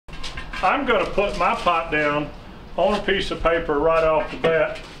I'm going to put my pot down on a piece of paper right off the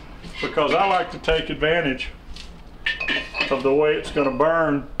bat because I like to take advantage of the way it's going to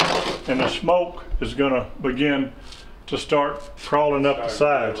burn, and the smoke is going to begin to start crawling up the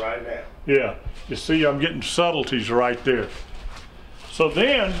sides. Right now. Yeah, you see I'm getting subtleties right there. So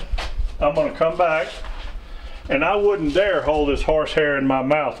then I'm going to come back, and I wouldn't dare hold this horsehair in my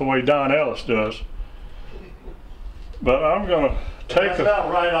mouth the way Don Ellis does. But I'm going to take That's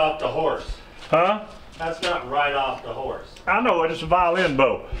not right off the horse. Huh? That's not right off the horse. I know it's a violin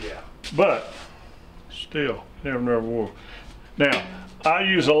bow. Yeah. But still, never will. Now, I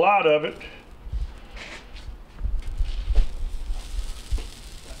use a lot of it.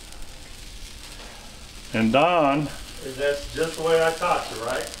 And Don. That's just the way I taught you,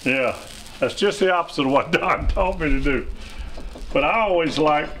 right? Yeah, that's just the opposite of what Don taught me to do. But I always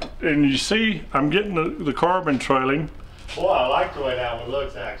like, and you see, I'm getting the carbon trailing. Boy, I like the way that one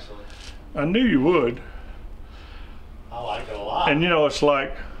looks, actually. I knew you would. I like it a lot. And you know, it's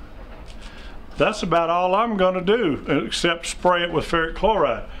like, that's about all I'm gonna do, except spray it with ferric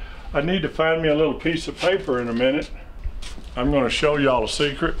chloride. I need to find me a little piece of paper in a minute. I'm gonna show y'all a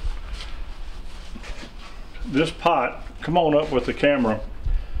secret. This pot, come on up with the camera.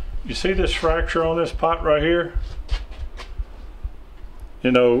 You see this fracture on this pot right here?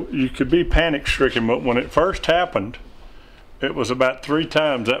 You know, you could be panic stricken, but when it first happened, it was about 3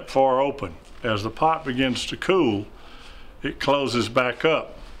 times that far open. As the pot begins to cool, it closes back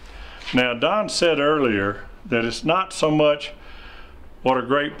up. Now, Don said earlier that it's not so much what a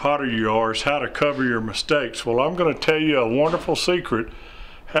great potter you are, it's how to cover your mistakes. Well, I'm going to tell you a wonderful secret.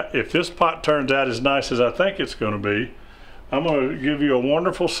 If this pot turns out as nice as I think it's going to be, I'm going to give you a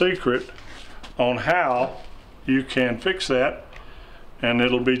wonderful secret on how you can fix that, and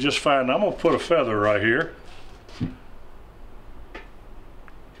it'll be just fine. I'm going to put a feather right here.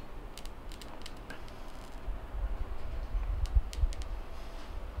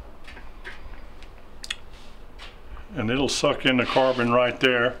 And it'll suck in the carbon right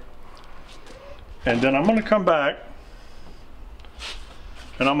there. And then I'm going to come back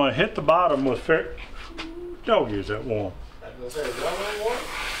and I'm going to hit the bottom with ferric. Doggy, is that warm? I was going to say, is that what I want?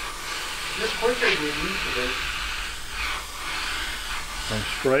 Just quicker than you used to be. I'm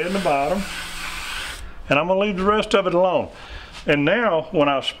spraying the bottom. And I'm going to leave the rest of it alone. And now when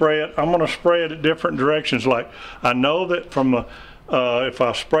I spray it, I'm going to spray it at different directions. Like I know that from the if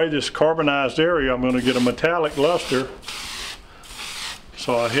I spray this carbonized area, I'm going to get a metallic luster.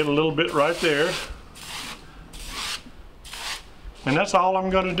 So I hit a little bit right there. And that's all I'm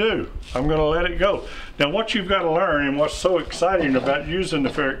going to do. I'm going to let it go. Now what you've got to learn, and what's so exciting about using the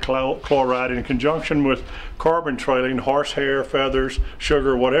ferric chloride in conjunction with carbon trailing, horsehair, feathers,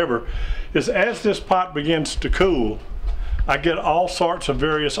 sugar, whatever, is as this pot begins to cool, I get all sorts of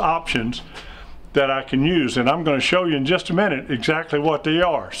various options that I can use, and I'm going to show you in just a minute exactly what they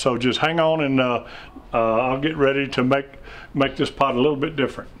are. So just hang on, and I'll get ready to make this pot a little bit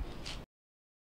different.